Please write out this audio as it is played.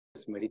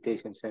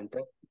Meditation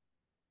Center.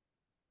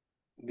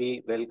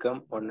 We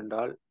welcome one and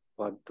all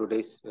for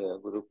today's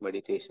group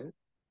meditation.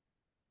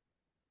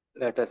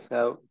 Let us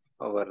have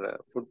our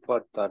food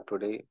for thought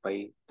today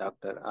by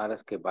Dr.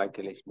 R.S.K.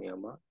 Bhagiyalakshmi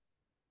Amma,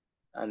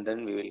 and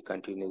then we will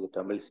continue the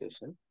Tamil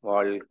session.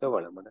 வாழ்க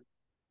வளமுடன்.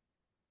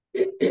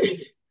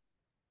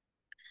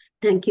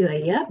 Thank you,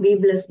 Ayya. Be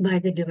blessed by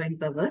the divine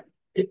power.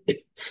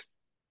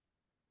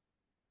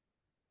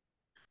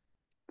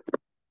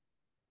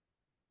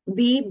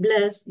 Be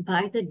blessed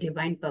by the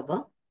divine power.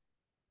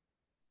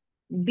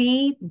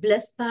 Be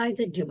blessed by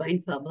the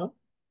divine power.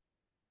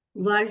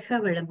 Varha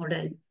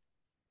Valamudan.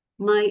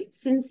 My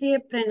sincere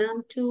pranam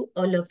to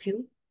all of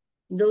you,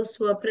 those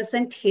who are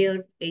present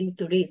here in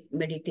today's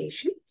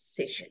meditation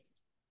session.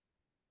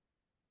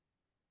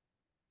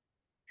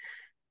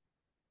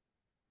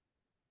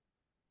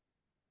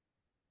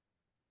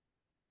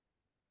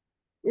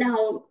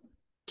 Now,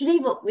 today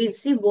we'll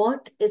see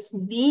what is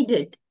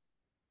needed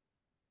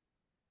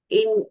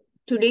in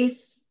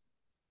today's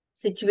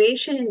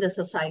situation in the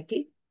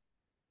society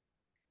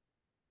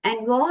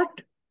and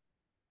what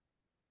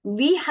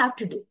we have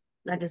to do.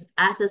 That is,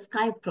 as a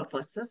sky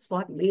professors,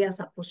 what we are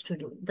supposed to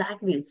do.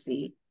 That we'll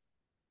see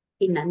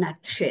in a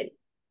nutshell.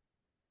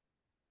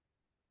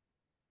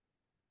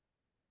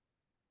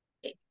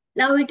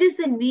 Now, it is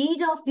the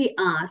need of the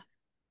hour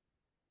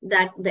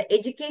that the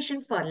education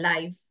for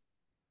life,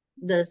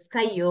 the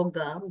sky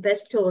yoga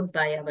bestowed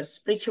by our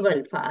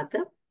spiritual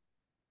father,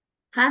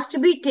 has to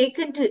be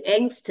taken to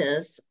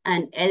youngsters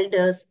and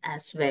elders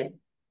as well.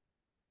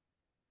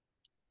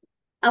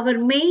 Our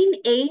main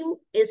aim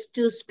is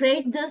to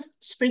spread this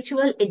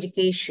spiritual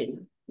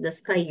education, the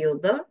sky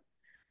yoga,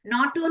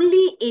 not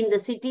only in the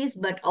cities,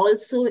 but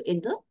also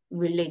in the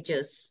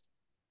villages.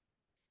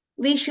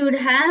 We should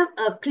have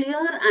a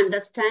clear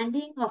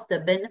understanding of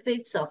the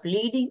benefits of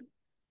leading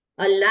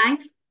a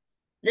life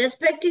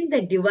respecting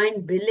the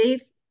divine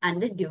belief and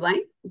the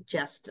divine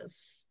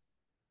justice.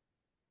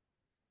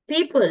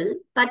 People,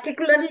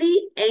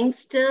 particularly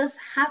youngsters,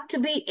 have to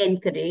be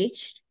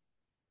encouraged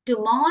to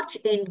march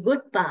in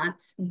good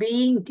paths,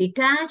 being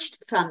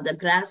detached from the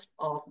grasp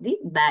of the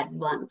bad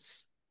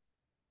ones.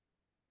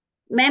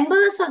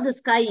 Members of the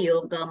Sky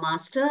Yoga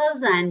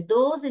Masters and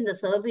those in the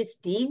service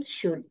teams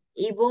should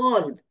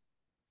evolve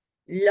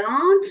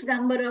large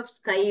number of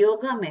Sky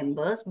Yoga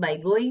members by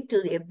going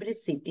to every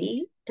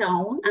city,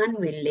 town and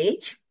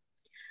village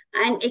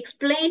and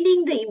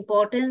explaining the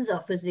importance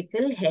of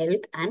physical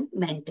health and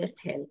mental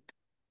health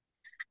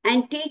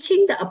and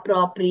teaching the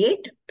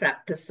appropriate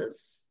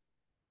practices.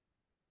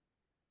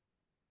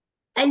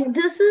 And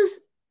this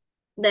is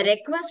the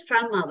request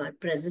from our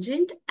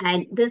president,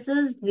 and this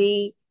is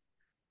the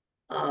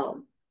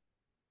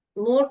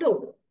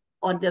motto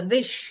or the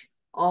wish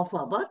of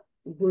our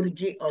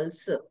Guruji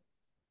also.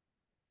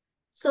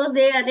 So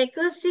they are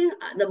requesting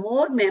the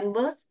more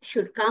members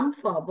should come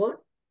forward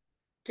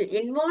to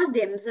involve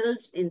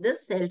themselves in the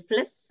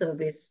selfless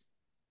service.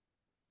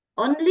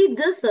 Only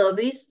this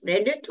service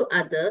rendered to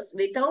others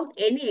without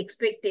any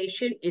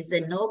expectation is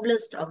the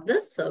noblest of the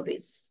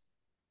service.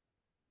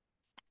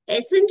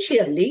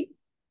 Essentially,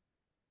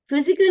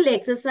 physical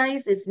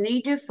exercise is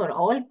needed for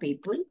all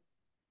people.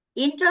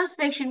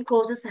 Introspection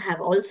courses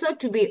have also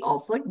to be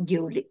offered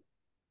duly.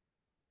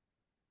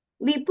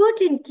 We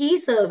put in key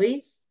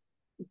service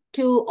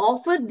to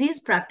offer these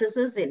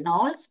practices in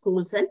all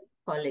schools and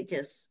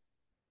colleges.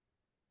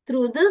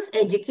 Through this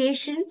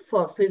education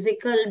for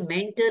physical,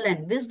 mental,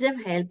 and wisdom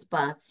health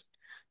paths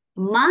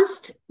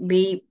must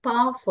be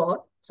power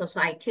for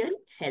societal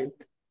health.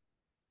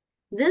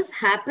 This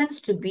happens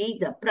to be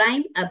the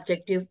prime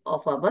objective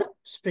of our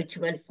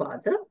spiritual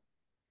father.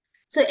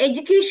 So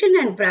education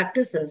and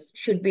practices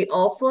should be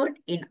offered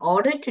in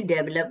order to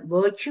develop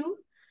virtue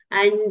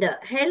and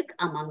health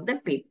among the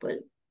people.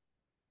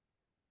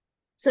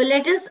 So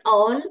let us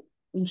all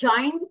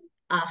join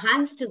our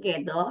hands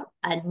together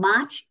and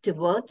march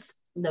towards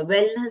the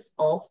wellness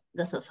of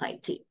the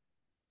society.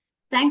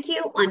 Thank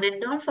you, one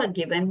and all, for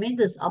giving me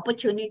this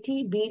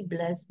opportunity. Be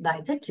blessed by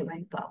the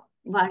divine power.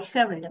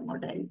 Varha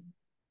Valamudan.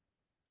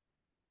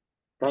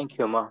 Thank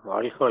you, Amma.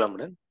 வாழ்க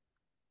வளமுடன்.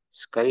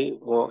 Sky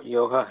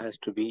yoga has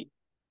to be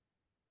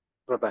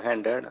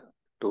propagated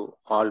to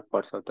all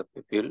parts of the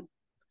people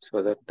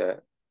so that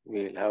we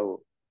will have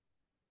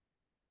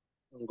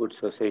good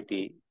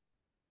society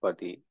for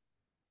the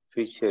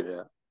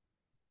future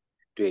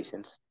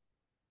situations.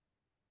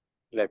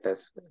 Let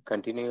us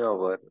continue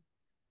our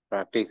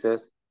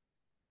practices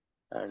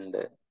and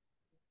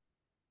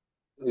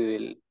we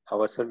will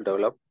ourselves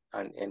develop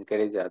and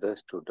encourage others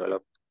to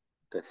develop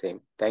the same.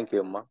 Thank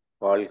you, Amma.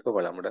 வாழ்க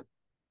வளமுடன்.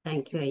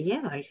 Thank you, Ayya.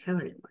 Varha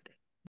Valamudan.